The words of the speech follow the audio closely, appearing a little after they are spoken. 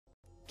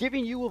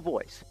giving you a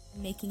voice,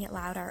 making it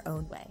loud our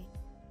own way.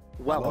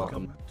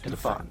 Welcome to the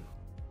fun.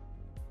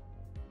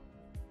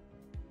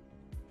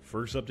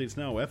 First Updates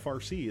Now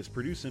FRC is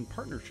produced in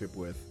partnership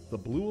with the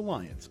Blue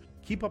Alliance.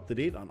 Keep up to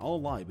date on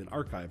all live and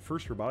archived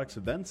First Robotics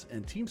events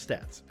and team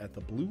stats at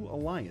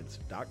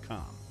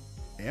thebluealliance.com.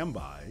 And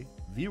by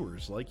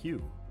viewers like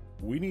you.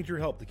 We need your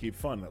help to keep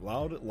fun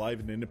loud,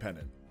 live, and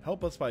independent.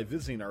 Help us by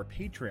visiting our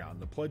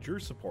Patreon to pledge your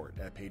support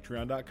at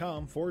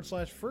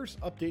patreon.com/First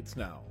Updates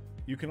Now.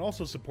 You can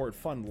also support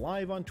fun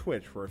live on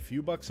Twitch for a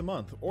few bucks a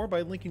month or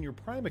by linking your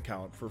Prime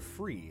account for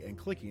free and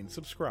clicking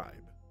subscribe.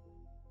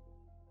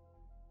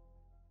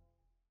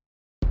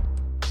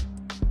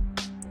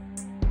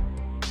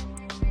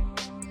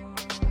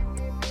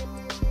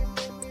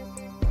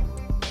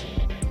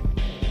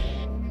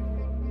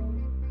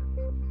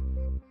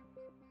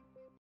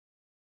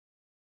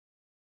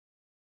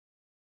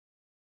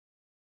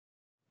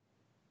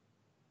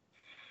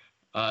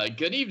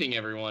 Good evening,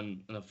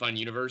 everyone in the Fun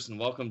Universe, and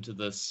welcome to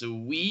the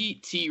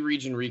SEweet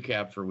region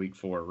recap for Week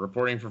 4.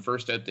 Reporting for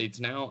First Updates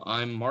Now,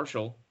 I'm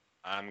Marshall.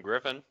 I'm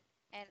Griffin.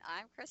 And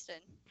I'm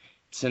Kristen.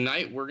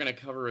 Tonight, we're going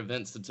to cover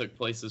events that took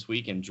place this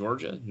week in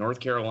Georgia, North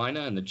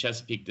Carolina, and the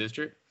Chesapeake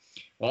District.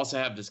 We'll also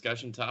have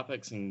discussion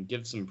topics and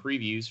give some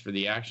previews for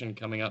the action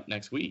coming up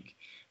next week.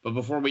 But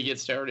before we get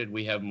started,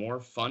 we have more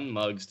fun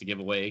mugs to give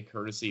away,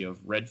 courtesy of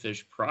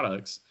Redfish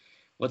Products.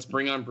 Let's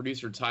bring on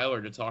producer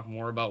Tyler to talk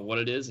more about what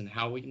it is and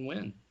how we can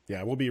win.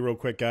 Yeah, we'll be real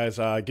quick, guys.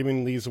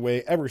 Giving these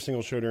away every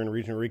single show during the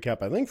regional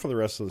recap, I think, for the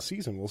rest of the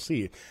season. We'll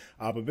see.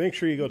 But make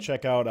sure you go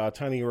check out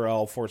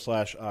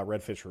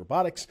tinyurl/Redfish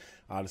Robotics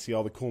to see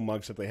all the cool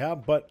mugs that they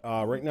have. But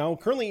right now,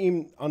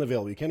 currently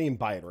unavailable. You can't even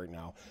buy it right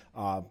now.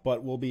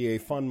 But will be a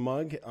fun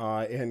mug.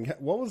 And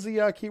what was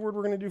the keyword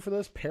we're going to do for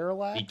this?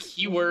 Parallax? The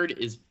keyword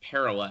is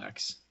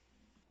parallax.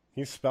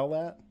 Can you spell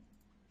that?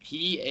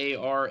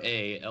 Parallax.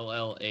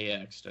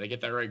 Did I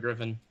get that right,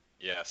 Griffin?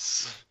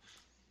 Yes.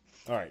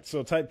 All right,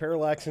 so type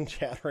parallax in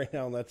chat right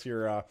now, and that's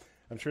your,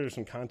 I'm sure there's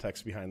some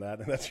context behind that,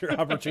 and that's your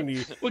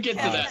opportunity we'll get to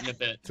that in a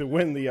bit. To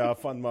win the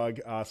fun mug.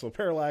 So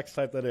parallax,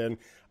 type that in,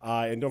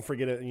 and don't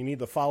forget it. You need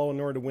the follow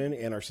in order to win,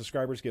 and our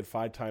subscribers get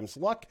 5 times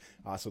luck.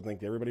 So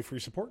thank everybody for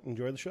your support.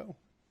 Enjoy the show.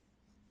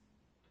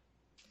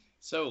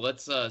 So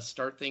let's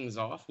start things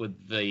off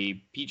with the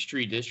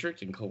Peachtree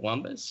District in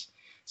Columbus.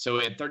 So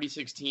we had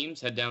 36 teams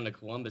head down to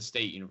Columbus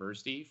State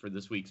University for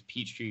this week's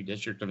Peachtree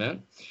District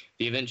event.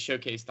 The event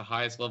showcased the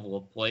highest level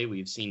of play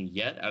we've seen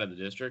yet out of the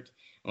district,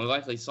 and we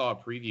likely saw a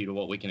preview to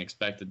what we can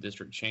expect of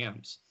district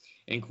champs.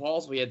 In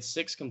quals, we had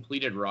 6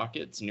 completed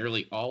rockets,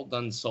 nearly all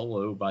done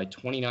solo by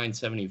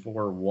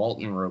 2974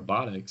 Walton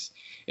Robotics.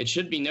 It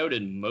should be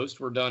noted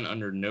most were done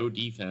under no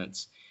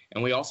defense,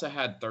 and we also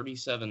had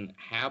 37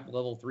 HAB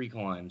level 3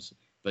 climbs,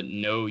 but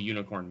no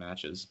unicorn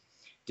matches.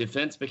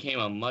 Defense became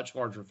a much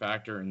larger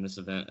factor in this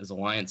event as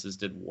alliances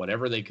did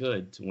whatever they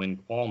could to win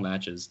qual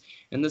matches,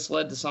 and this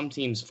led to some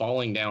teams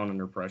falling down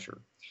under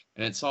pressure.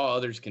 And it saw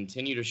others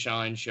continue to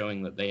shine,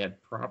 showing that they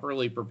had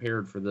properly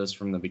prepared for this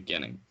from the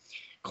beginning.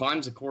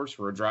 Climbs, of course,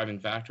 were a driving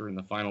factor in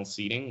the final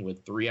seeding,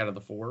 with 3 out of the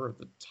 4 of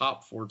the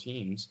top 4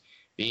 teams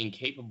being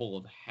capable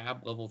of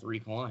HAB level 3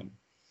 climb.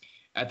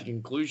 At the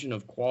conclusion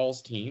of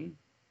qual's team,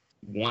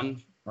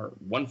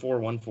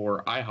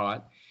 1414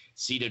 IHOT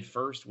seeded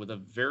first with a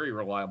very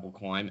reliable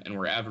climb and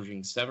were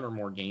averaging 7 or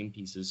more game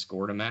pieces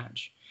scored a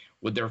match.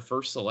 With their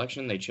first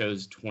selection, they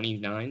chose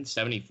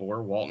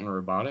 2974 Walton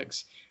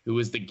Robotics, who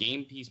was the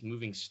game piece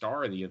moving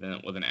star of the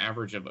event with an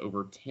average of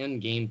over 10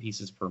 game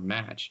pieces per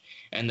match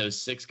and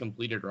those 6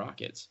 completed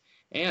rockets.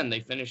 And they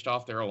finished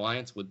off their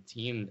alliance with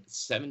Team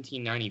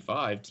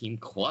 1795, Team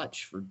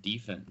Clutch, for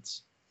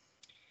defense.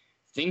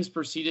 Things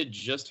proceeded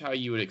just how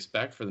you would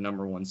expect for the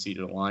number 1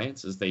 seeded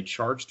alliance as they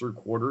charged through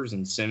quarters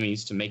and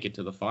semis to make it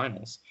to the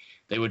finals.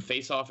 They would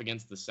face off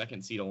against the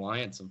 2nd seed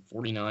alliance of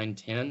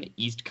 4910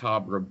 East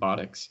Cobb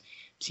Robotics,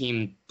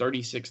 Team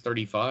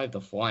 3635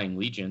 the Flying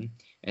Legion,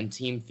 and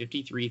Team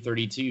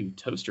 5332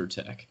 Toaster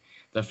Tech.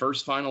 The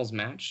first finals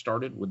match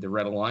started with the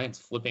Red Alliance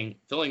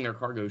filling their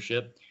cargo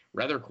ship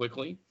rather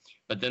quickly,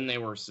 but then they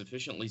were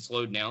sufficiently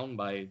slowed down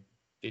by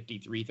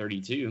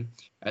 5332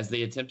 as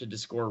they attempted to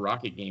score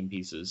rocket game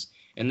pieces.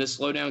 And this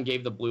slowdown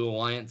gave the Blue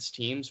Alliance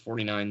teams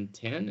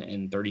 4910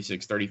 and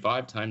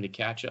 3635 time to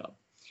catch up.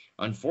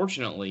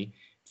 Unfortunately,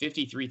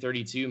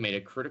 5332 made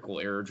a critical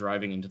error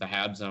driving into the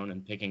HAB zone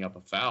and picking up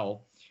a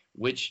foul,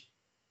 which,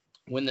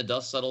 when the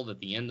dust settled at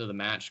the end of the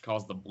match,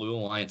 caused the Blue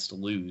Alliance to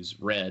lose,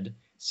 red,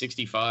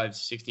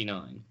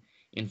 65-69.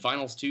 In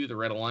Finals 2, the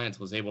Red Alliance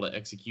was able to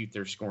execute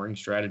their scoring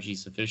strategy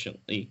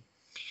sufficiently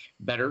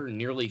better,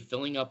 nearly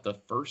filling up the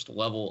first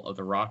level of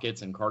the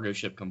rockets and cargo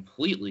ship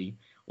completely,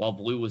 while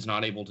Blue was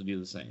not able to do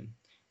the same.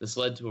 This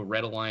led to a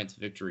Red Alliance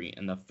victory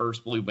and the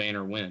first Blue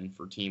Banner win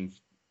for Team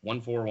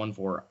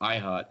 1414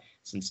 IHOT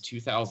since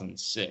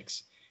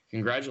 2006.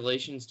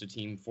 Congratulations to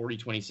Team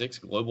 4026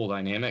 Global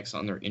Dynamics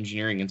on their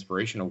Engineering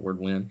Inspiration Award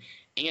win,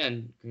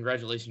 and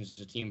congratulations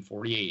to Team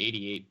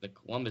 4888, the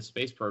Columbus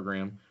Space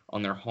Program,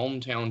 on their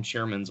Hometown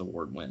Chairman's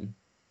Award win.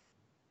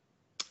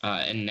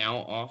 And now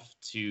off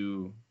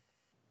to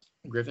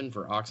Griffin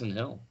for Oxon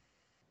Hill.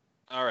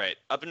 All right,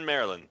 up in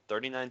Maryland,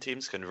 39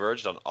 teams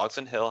converged on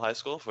Oxon Hill High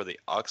School for the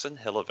Oxon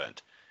Hill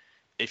event.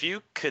 If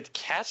you could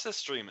catch the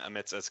stream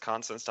amidst its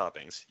constant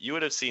stoppings, you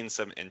would have seen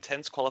some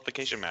intense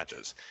qualification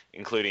matches,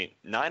 including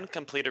 9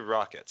 completed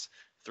rockets,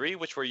 3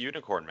 which were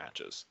unicorn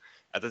matches.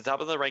 At the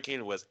top of the ranking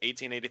was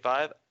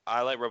 1885,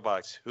 I Like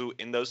Robotics, who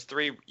in those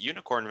 3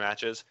 unicorn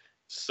matches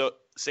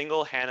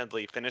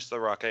single-handedly finished the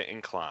rocket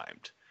and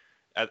climbed.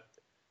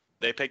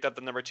 They picked up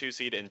the number 2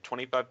 seed in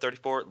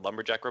 2534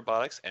 Lumberjack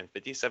Robotics and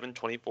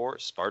 5724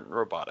 Spartan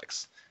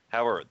Robotics.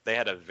 However, they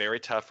had a very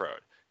tough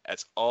road,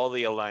 as all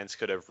the alliance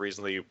could have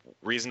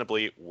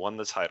reasonably won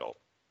the title.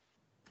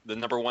 The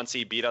number 1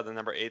 seed beat out the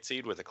number 8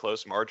 seed with a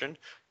close margin,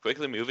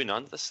 quickly moving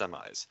on to the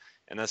semis.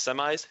 In the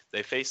semis,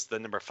 they faced the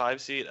number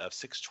 5 seed of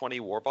 620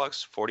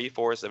 Warbox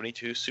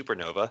 4472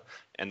 Supernova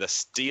and the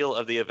steal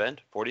of the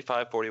event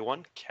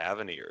 4541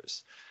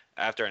 Cavaliers.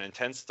 After an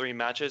intense 3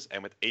 matches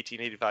and with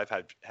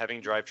 1885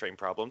 having drivetrain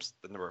problems,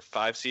 the number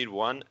 5 seed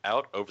won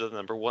out over the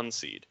number 1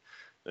 seed.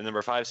 The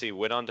number 5 seed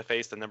went on to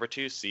face the number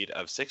 2 seed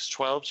of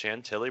 612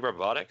 Chantilly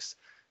Robotics,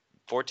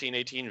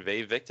 1418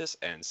 Ve Victus,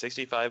 and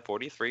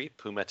 6543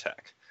 Puma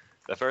Tech.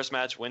 The first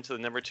match went to the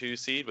number 2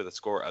 seed with a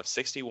score of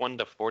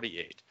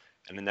 61-48,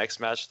 and the next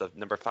match the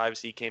number 5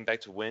 seed came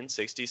back to win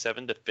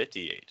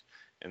 67-58.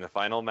 In the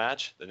final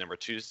match, the number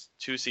 2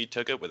 seed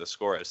took it with a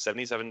score of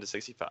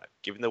 77-65,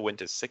 giving the win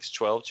to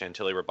 612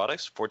 Chantilly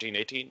Robotics,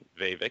 1418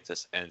 Ve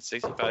Victus, and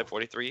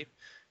 6543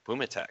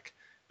 Puma Tech.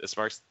 This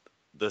marks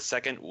the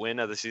second win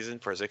of the season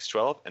for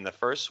 612 and the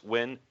first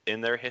win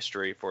in their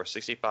history for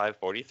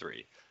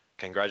 6543.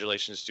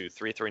 Congratulations to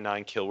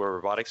 339 Kilroy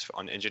Robotics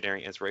on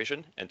engineering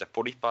inspiration and to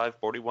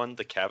 4541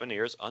 the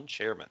Cavaliers on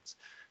chairmans.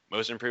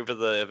 Most improved of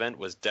the event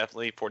was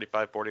definitely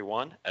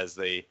 4541, as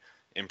they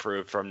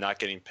improved from not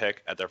getting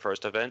picked at their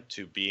first event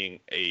to being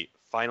a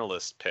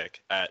finalist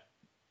pick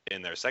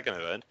in their second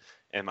event.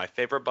 And my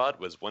favorite bot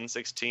was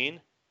 116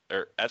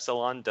 or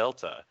Epsilon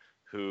Delta,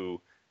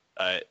 who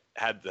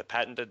had the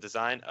patented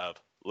design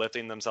of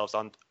lifting themselves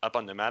up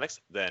on pneumatics,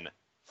 then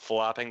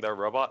flopping their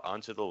robot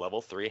onto the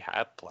level 3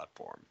 hab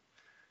platform.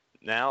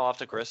 Now off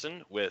to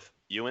Kristen with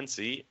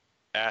UNC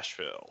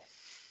Asheville.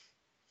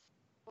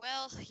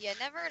 Well, you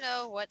never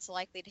know what's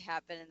likely to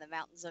happen in the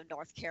mountains of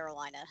North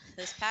Carolina.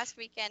 This past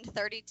weekend,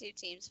 32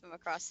 teams from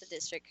across the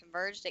district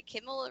converged at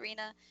Kimmel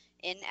Arena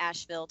in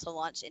Asheville to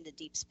launch into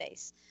deep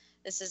space.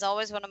 This is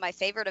always one of my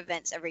favorite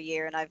events every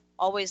year, and I've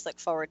always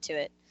looked forward to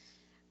it.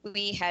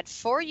 We had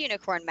 4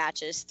 unicorn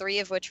matches, 3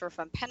 of which were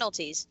from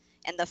penalties,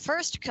 and the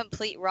first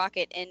complete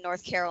rocket in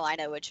North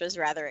Carolina, which was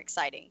rather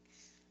exciting.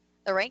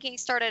 The ranking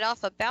started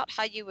off about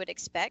how you would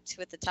expect,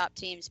 with the top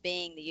teams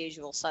being the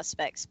usual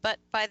suspects, but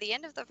by the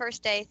end of the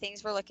first day,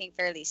 things were looking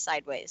fairly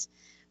sideways.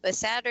 With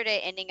Saturday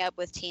ending up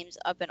with teams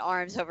up in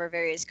arms over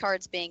various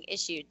cards being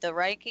issued, the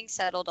ranking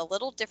settled a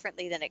little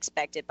differently than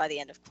expected by the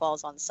end of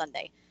quals on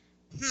Sunday.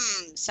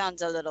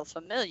 Sounds a little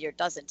familiar,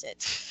 doesn't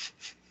it?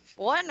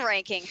 One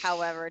ranking,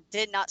 however,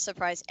 did not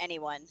surprise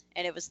anyone,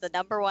 and it was the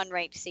number 1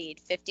 ranked seed,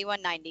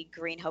 5190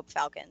 Green Hope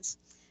Falcons.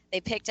 They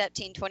picked up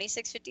Team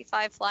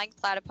 2655 Flying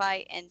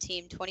Platypi and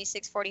Team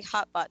 2640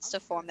 Hotbots to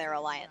form their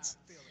alliance.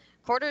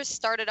 Quarters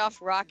started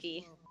off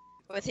rocky,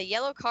 with a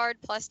yellow card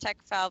plus tech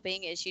foul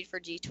being issued for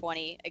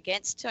G20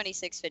 against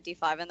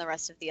 2655 and the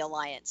rest of the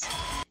alliance,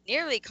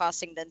 nearly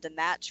costing them to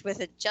match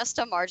with just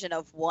a margin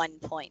of 1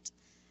 point.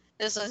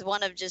 This was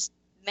one of just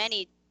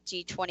many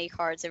G20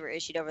 cards that were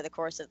issued over the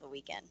course of the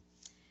weekend.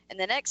 In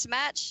the next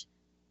match,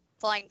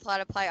 Flying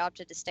Platypi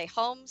opted to stay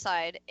home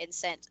side and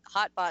sent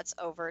Hotbots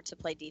over to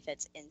play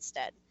defense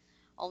instead.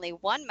 Only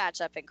one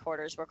matchup in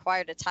quarters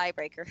required a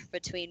tiebreaker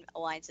between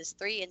Alliances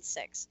 3 and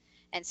 6,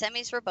 and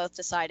semis were both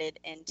decided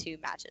in 2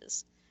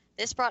 matches.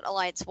 This brought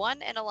Alliance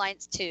 1 and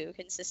Alliance 2,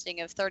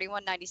 consisting of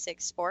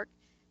 3196 Spork,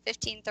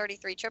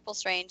 1533 Triple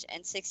Strange,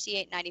 and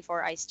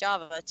 6894 Ice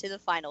Java, to the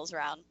finals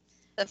round.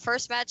 The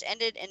first match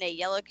ended in a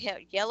yellow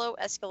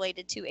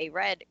escalated to a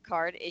red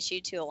card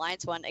issued to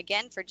Alliance 1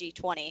 again for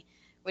G20,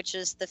 which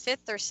is the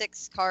 5th or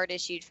 6th card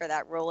issued for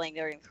that ruling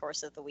during the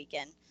course of the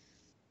weekend.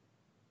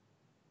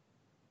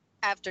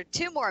 After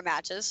 2 more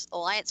matches,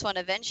 Alliance 1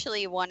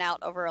 eventually won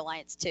out over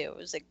Alliance 2. It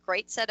was a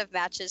great set of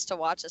matches to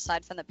watch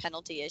aside from the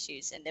penalty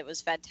issues, and it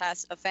was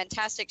a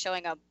fantastic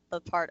showing on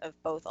the part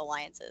of both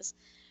alliances.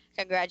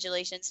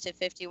 Congratulations to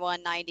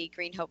 5190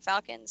 Green Hope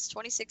Falcons,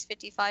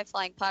 2655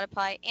 Flying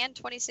Platypi, and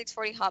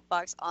 2640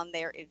 Hotbox on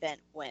their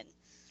event win.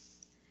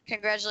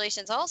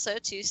 Congratulations also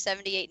to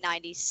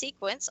 7890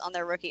 Sequence on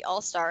their Rookie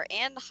All-Star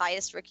and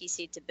highest rookie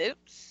seed to boot,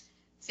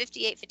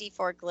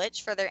 5854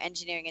 Glitch for their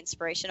Engineering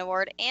Inspiration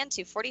Award, and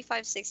to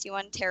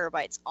 4561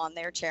 Terabytes on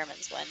their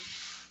Chairman's win.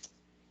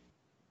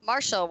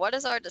 Marshall, what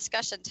is our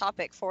discussion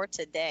topic for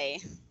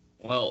today?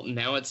 Well,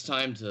 now it's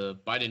time to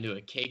bite into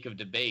a cake of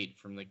debate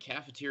from the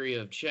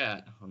cafeteria of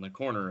chat on the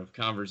corner of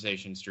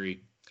Conversation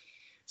Street.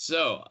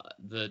 So,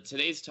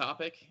 today's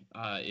topic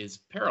is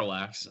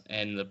parallax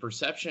and the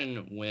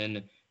perception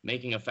when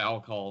making a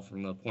foul call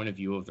from the point of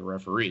view of the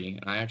referee.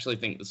 And I actually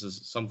think this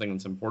is something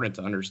that's important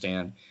to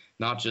understand,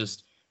 not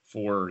just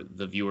for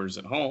the viewers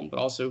at home, but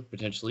also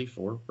potentially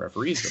for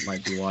referees that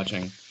might be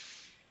watching.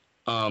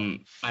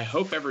 I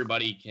hope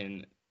everybody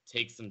can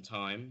take some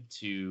time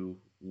to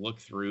look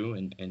through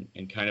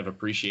and kind of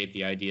appreciate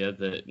the idea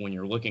that when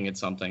you're looking at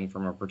something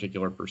from a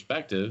particular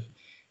perspective,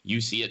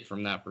 you see it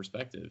from that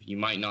perspective. You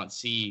might not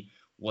see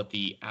what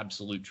the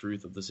absolute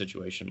truth of the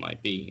situation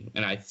might be.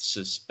 And I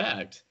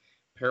suspect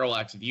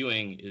parallax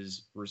viewing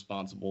is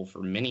responsible for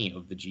many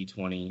of the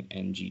G20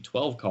 and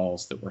G12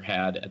 calls that were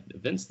had at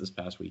events this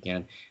past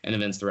weekend and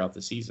events throughout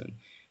the season.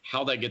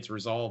 How that gets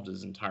resolved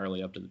is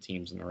entirely up to the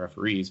teams and the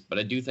referees, but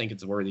I do think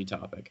it's a worthy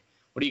topic.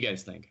 What do you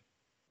guys think?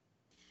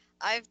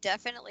 I've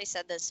definitely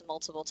said this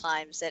multiple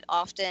times that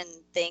often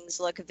things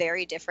look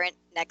very different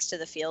next to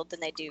the field than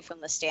they do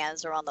from the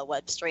stands or on the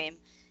web stream.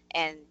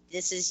 And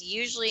this is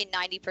usually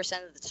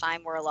 90% of the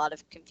time where a lot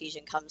of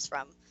confusion comes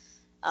from.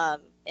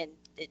 And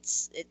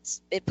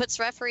it puts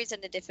referees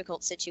in a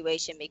difficult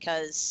situation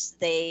because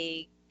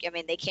they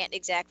can't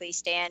exactly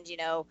stand,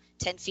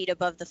 10 feet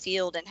above the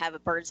field and have a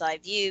bird's eye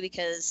view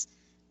because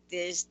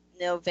there's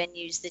no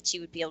venues that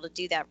you would be able to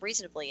do that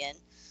reasonably in.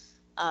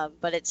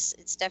 But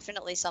it's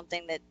definitely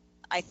something that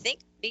I think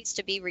needs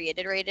to be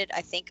reiterated.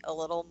 I think a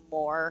little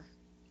more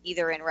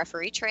either in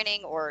referee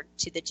training or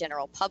to the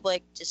general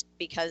public, just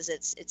because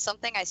it's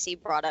something I see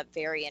brought up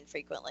very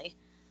infrequently.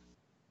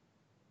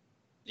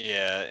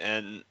 Yeah,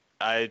 and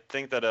I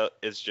think that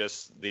it's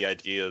just the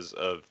ideas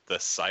of the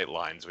sight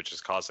lines which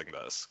is causing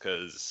this,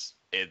 because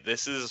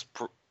this is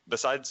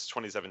besides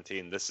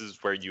 2017, this is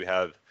where you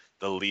have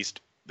the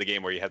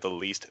game where you have the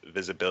least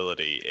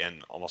visibility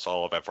in almost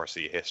all of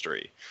FRC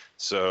history.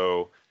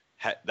 So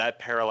that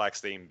parallax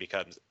theme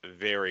becomes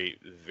very,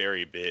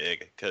 very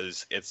big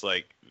because it's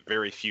like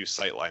very few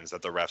sight lines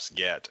that the refs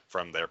get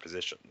from their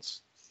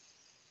positions.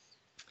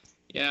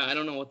 Yeah, I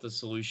don't know what the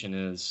solution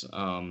is.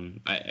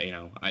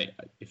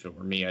 If it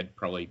were me, I'd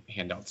probably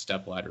hand out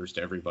step ladders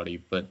to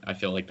everybody, but I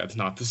feel like that's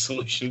not the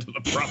solution to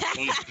the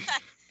problem.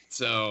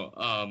 So,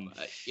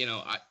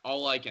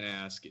 all I can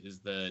ask is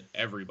that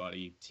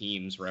everybody,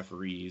 teams,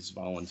 referees,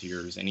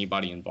 volunteers,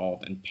 anybody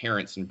involved, and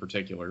parents in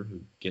particular,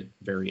 who get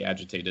very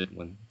agitated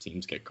when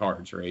teams get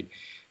cards, right?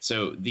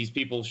 So these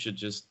people should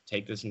just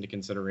take this into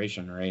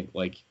consideration, right?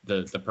 Like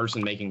the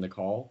person making the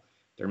call,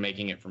 they're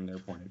making it from their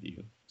point of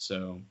view.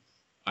 So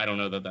I don't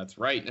know that that's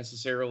right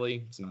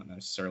necessarily. It's not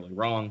necessarily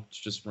wrong. It's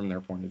just from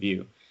their point of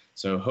view.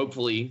 So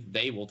hopefully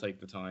they will take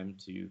the time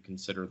to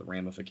consider the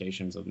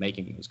ramifications of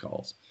making those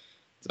calls.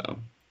 So,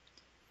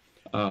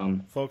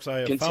 folks, I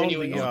have found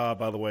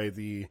by the way,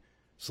 the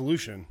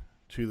solution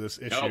to this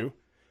issue.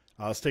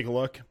 Let's take a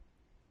look.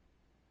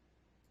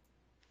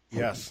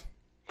 Yes,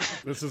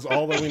 this is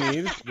all that we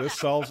need. This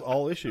solves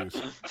all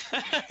issues.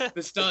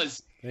 This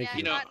does. Thank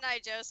you. Cotton Eye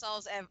Joe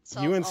solves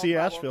UNC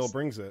Asheville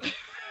brings it.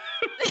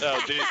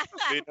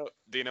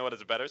 Do you know what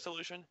is a better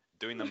solution?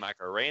 Doing the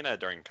Macarena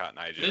during Cotton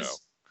Eye Joe.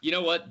 You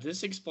know what?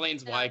 This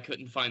explains why I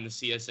couldn't find the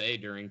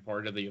CSA during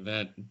part of the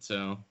event.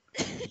 So.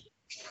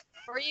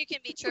 Or you can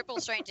be triple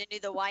strange and do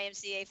the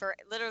YMCA for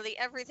literally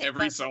everything.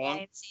 Every but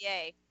song? The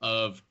YMCA.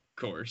 Of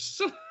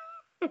course.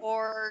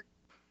 Or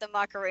the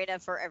Macarena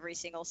for every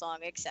single song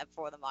except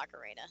for the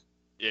Macarena.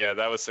 Yeah,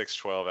 that was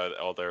 612 at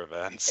all their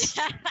events.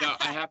 Now,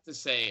 I have to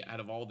say, out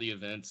of all the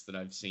events that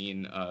I've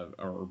seen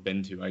or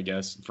been to, I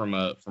guess, from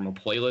a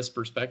playlist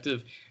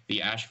perspective,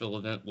 the Asheville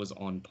event was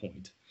on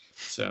point.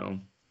 So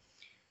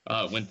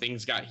when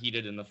things got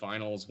heated in the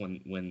finals,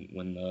 when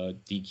the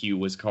DQ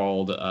was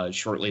called,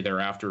 shortly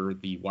thereafter,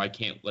 the Why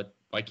Can't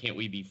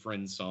We Be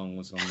Friends song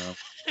was on the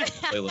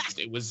playlist.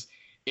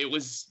 It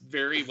was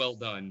very well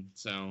done.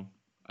 So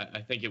I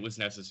think it was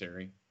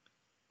necessary.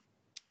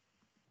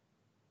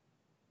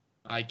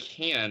 I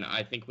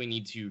think we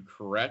need to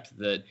correct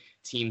that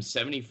Team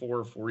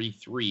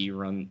 7443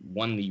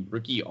 won the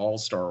Rookie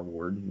All-Star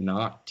Award,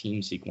 not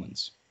Team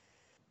Sequence.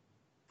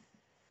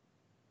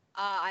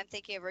 I'm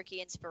thinking of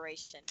Rookie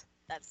Inspiration.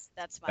 That's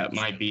my That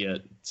might be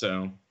it.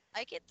 So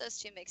I get those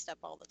two mixed up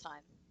all the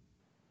time.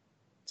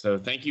 So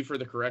thank you for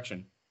the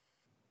correction.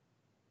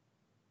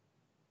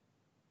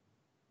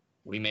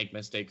 We make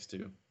mistakes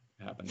too.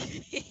 Happen.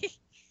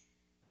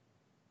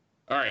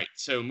 All right,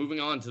 so moving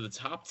on to the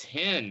top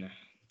 10.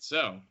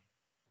 So,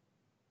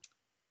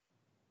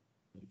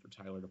 wait for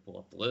Tyler to pull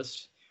up the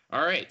list.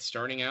 All right,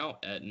 starting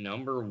out at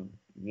number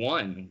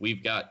 1,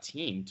 we've got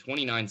Team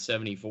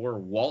 2974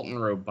 Walton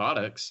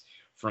Robotics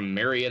from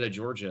Marietta,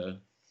 Georgia.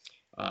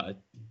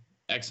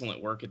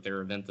 Excellent work at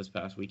their event this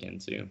past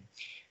weekend, too.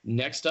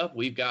 Next up,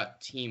 we've got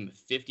Team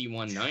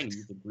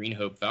 5190, the Green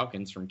Hope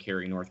Falcons from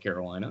Cary, North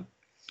Carolina.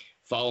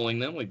 Following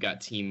them, we've got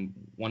Team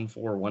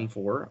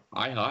 1414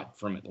 IHOT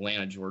from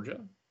Atlanta,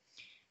 Georgia.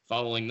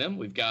 Following them,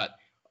 we've got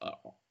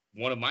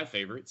one of my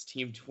favorites,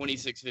 Team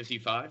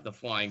 2655, the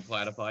Flying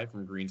Platypi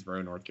from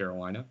Greensboro, North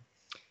Carolina.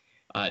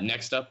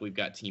 Next up, we've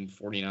got Team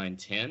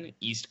 4910,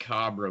 East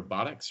Cobb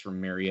Robotics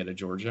from Marietta,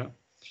 Georgia.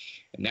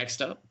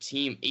 Next up,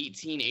 Team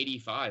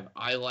 1885,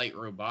 iLight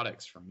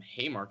Robotics from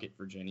Haymarket,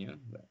 Virginia.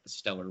 A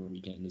stellar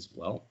weekend as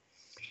well.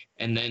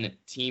 And then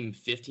Team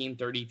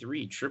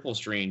 1533, Triple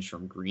Strange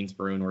from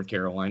Greensboro, North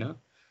Carolina.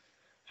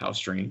 How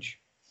strange.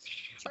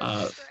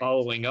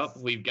 Following up,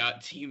 we've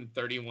got Team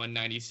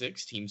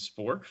 3196, Team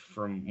Spork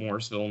from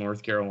Morrisville,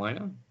 North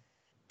Carolina.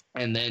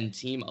 And then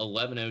Team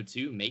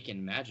 1102,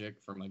 Macon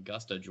Magic from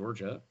Augusta,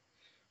 Georgia.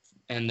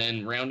 And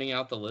then rounding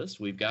out the list,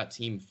 we've got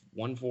Team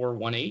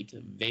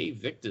 1418, Ve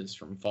Victus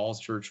from Falls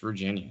Church,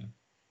 Virginia.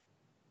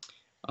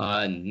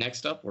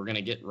 Next up, we're going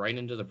to get right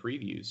into the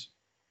previews.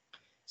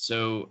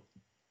 So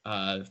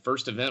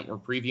first event we're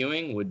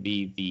previewing would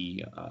be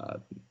the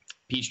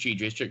Peachtree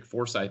District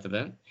Forsyth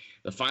event,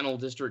 the final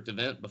district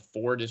event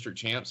before district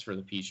champs for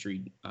the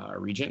Peachtree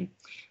region.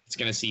 It's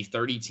going to see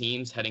 30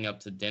 teams heading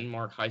up to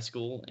Denmark High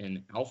School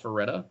in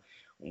Alpharetta.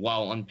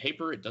 While on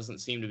paper it doesn't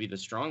seem to be the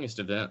strongest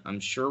event, I'm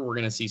sure we're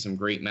going to see some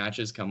great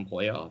matches come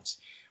playoffs.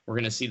 We're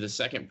going to see the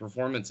second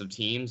performance of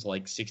teams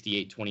like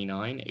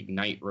 6829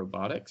 Ignite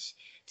Robotics,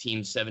 Team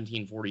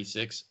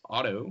 1746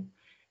 Auto,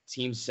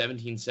 Team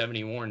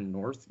 1771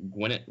 North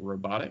Gwinnett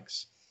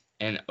Robotics,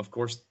 and of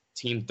course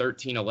Team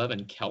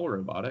 1311 Kell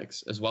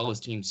Robotics, as well as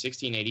Team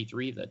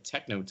 1683 the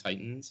Techno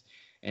Titans,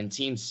 and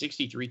Team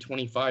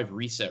 6325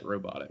 Reset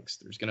Robotics.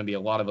 There's going to be a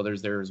lot of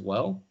others there as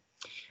well.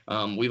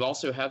 We've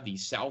also have the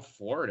South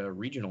Florida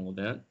regional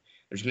event.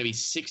 There's going to be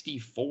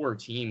 64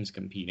 teams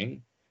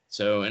competing.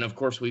 So, and of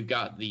course, we've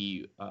got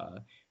the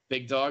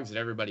big dogs that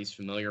everybody's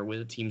familiar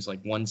with, teams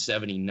like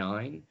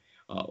 179,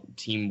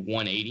 Team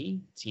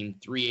 180, Team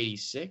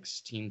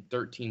 386, Team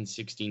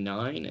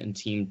 1369, and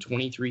Team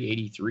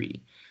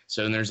 2383.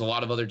 So, and there's a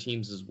lot of other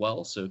teams as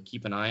well, so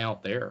keep an eye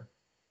out there.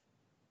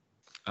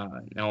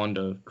 Now on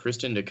to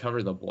Kristen to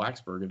cover the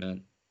Blacksburg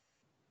event.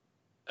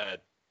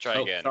 Try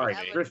again. Sorry,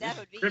 That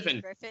would be Griffin.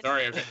 Griffin.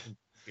 Sorry, I got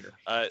computer.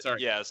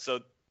 Sorry. Yeah,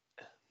 so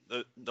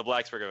the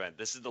Blacksburg event.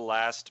 This is the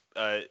last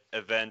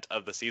event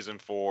of the season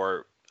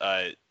for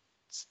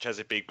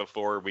Chesapeake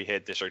before we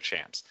hit district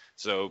champs.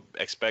 So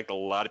expect a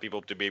lot of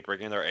people to be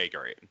bringing their A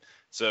grade.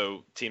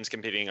 So teams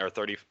competing are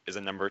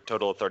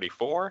total of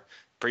 34.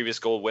 Previous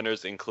gold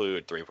winners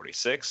include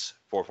 346,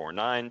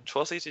 449,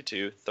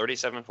 1262,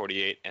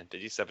 3748, and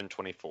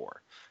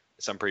 5724.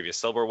 Some previous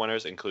silver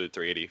winners include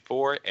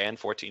 384 and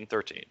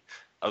 1413.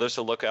 Others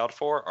to look out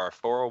for are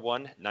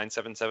 401,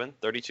 977,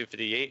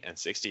 3258, and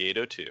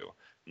 6802.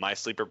 My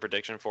sleeper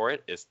prediction for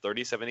it is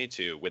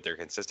 3072 with their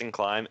consistent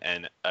climb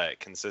and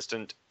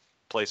consistent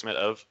placement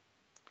of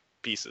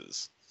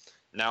pieces.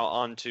 Now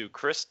on to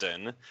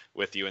Kristen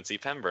with UNC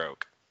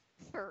Pembroke.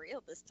 For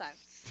real this time.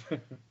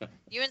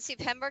 UNC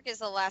Pembroke is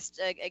the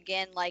last,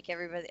 again, like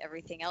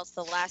everything else,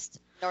 the last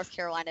North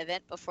Carolina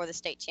event before the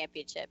state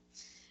championship.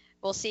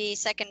 We'll see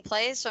second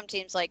place from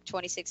teams like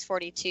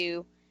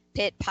 2642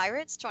 Pitt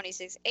Pirates,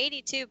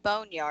 2682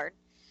 Boneyard,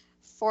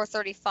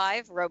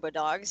 435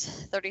 Robodogs,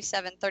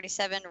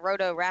 3737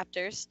 Roto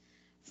Raptors,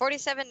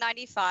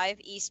 4795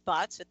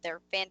 Eastbots with their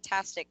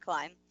fantastic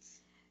climb,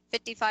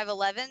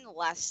 5511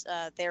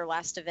 their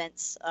last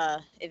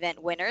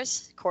event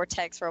winners,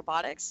 Cortex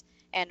Robotics,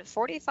 and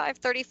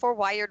 4534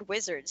 Wired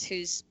Wizards,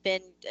 who's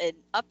been an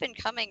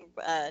up-and-coming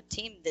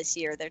team this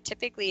year. They're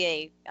typically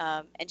a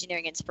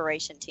engineering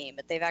inspiration team,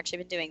 but they've actually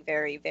been doing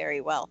very,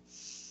 very well.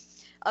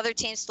 Other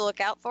teams to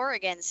look out for,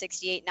 again,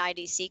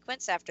 6890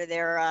 Sequence after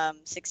their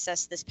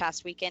success this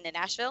past weekend in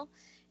Asheville,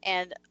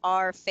 and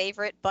our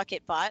favorite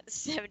bucket bot,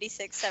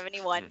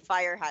 7671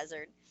 Fire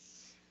Hazard.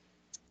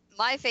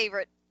 My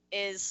favorite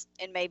is,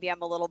 and maybe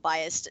I'm a little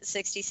biased,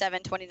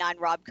 6729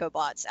 Robco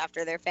Bots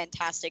after their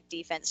fantastic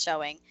defense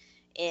showing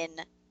in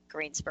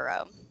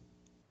Greensboro.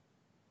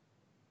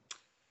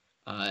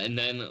 And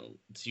then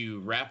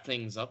to wrap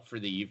things up for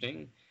the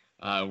evening,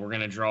 we're going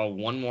to draw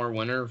one more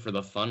winner for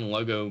the fun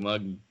logo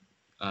mug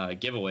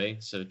giveaway.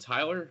 So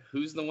Tyler,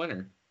 who's the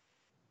winner?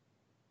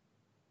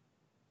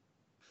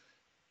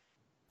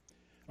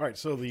 All right,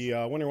 so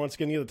the winner, once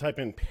again, you have to type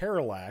in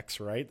parallax,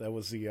 right? That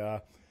was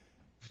the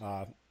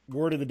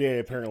word of the day,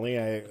 apparently.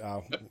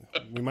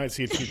 We might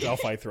see a cheap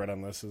Delphi thread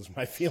on this, is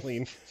my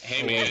feeling.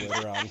 Hey, man,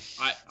 later on.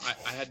 I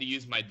had to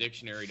use my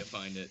dictionary to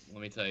find it,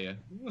 let me tell you.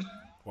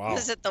 Wow.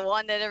 Is it the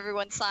one that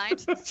everyone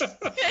signed? Of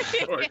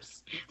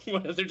course.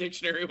 What other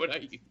dictionary would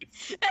I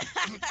use?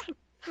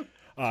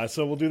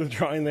 So we'll do the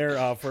drawing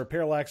there for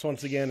Parallax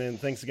once again, and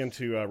thanks again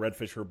to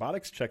Redfish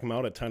Robotics. Check them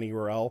out at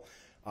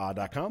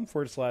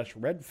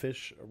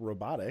tinyurl.com/Redfish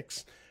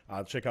Robotics.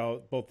 Check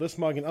out both this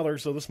mug and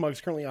others. So this mug is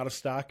currently out of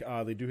stock.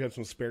 They do have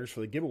some spares for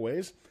the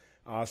giveaways.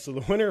 So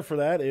the winner for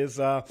that is,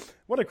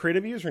 what a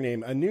creative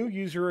username, a new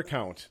user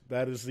account.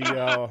 That is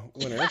the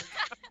winner.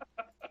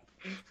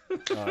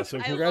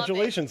 So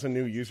congratulations, a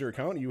new user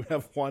account. You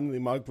have won the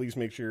mug. Please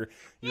make sure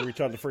you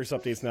reach out to First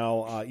Updates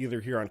now, either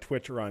here on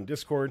Twitch or on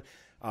Discord.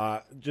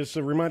 Just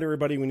a reminder,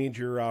 everybody, we need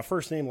your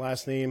first name,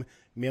 last name,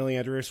 mailing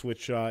address,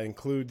 which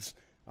includes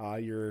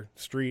your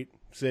street,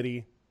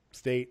 city,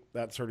 state,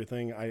 that sort of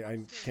thing.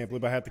 I can't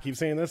believe I have to keep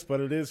saying this, but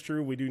it is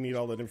true. We do need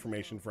all that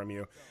information from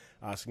you.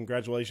 So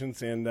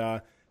congratulations,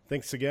 and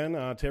thanks again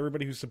to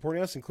everybody who's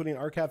supporting us, including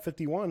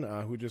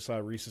RCAP51, who just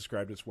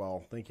resubscribed as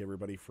well. Thank you,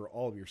 everybody, for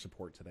all of your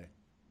support today.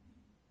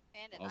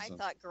 And Awesome. I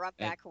thought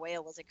Grumpback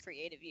Whale was a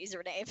creative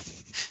username.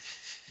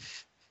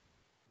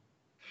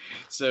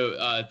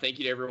 So thank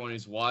you to everyone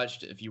who's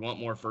watched. If you want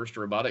more First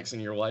Robotics in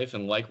your life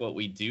and like what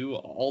we do,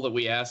 all that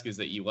we ask is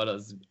that you let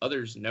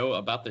others know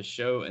about the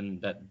show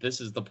and that this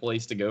is the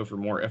place to go for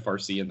more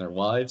FRC in their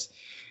lives.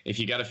 If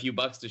you got a few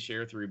bucks to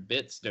share through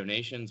bits,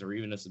 donations, or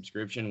even a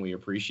subscription, we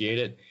appreciate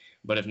it.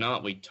 But if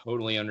not, we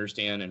totally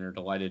understand and are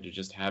delighted to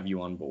just have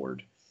you on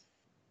board.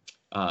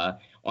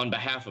 On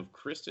behalf of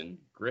Kristen,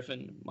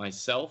 Griffin,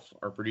 myself,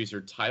 our producer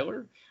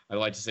Tyler, I'd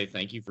like to say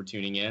thank you for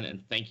tuning in,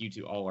 and thank you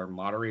to all our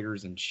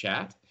moderators in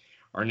chat.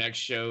 Our next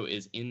show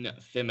is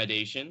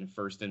Infimidation,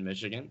 first in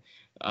Michigan.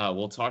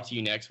 We'll talk to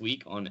you next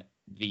week on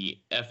the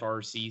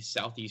FRC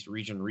Southeast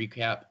Region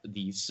Recap,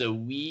 the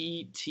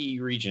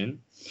SEweet region.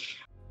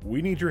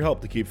 We need your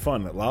help to keep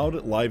fun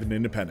loud, live, and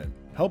independent.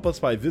 Help us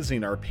by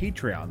visiting our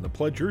Patreon to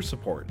pledge your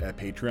support at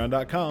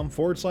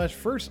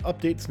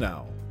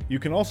patreon.com/firstupdatesnow. You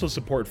can also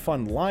support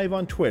Fun live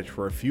on Twitch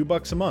for a few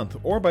bucks a month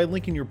or by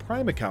linking your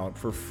Prime account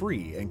for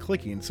free and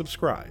clicking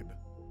subscribe.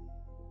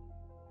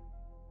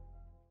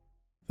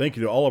 Thank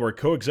you to all of our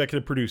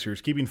co-executive producers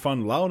keeping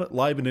Fun loud,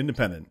 live, and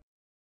independent.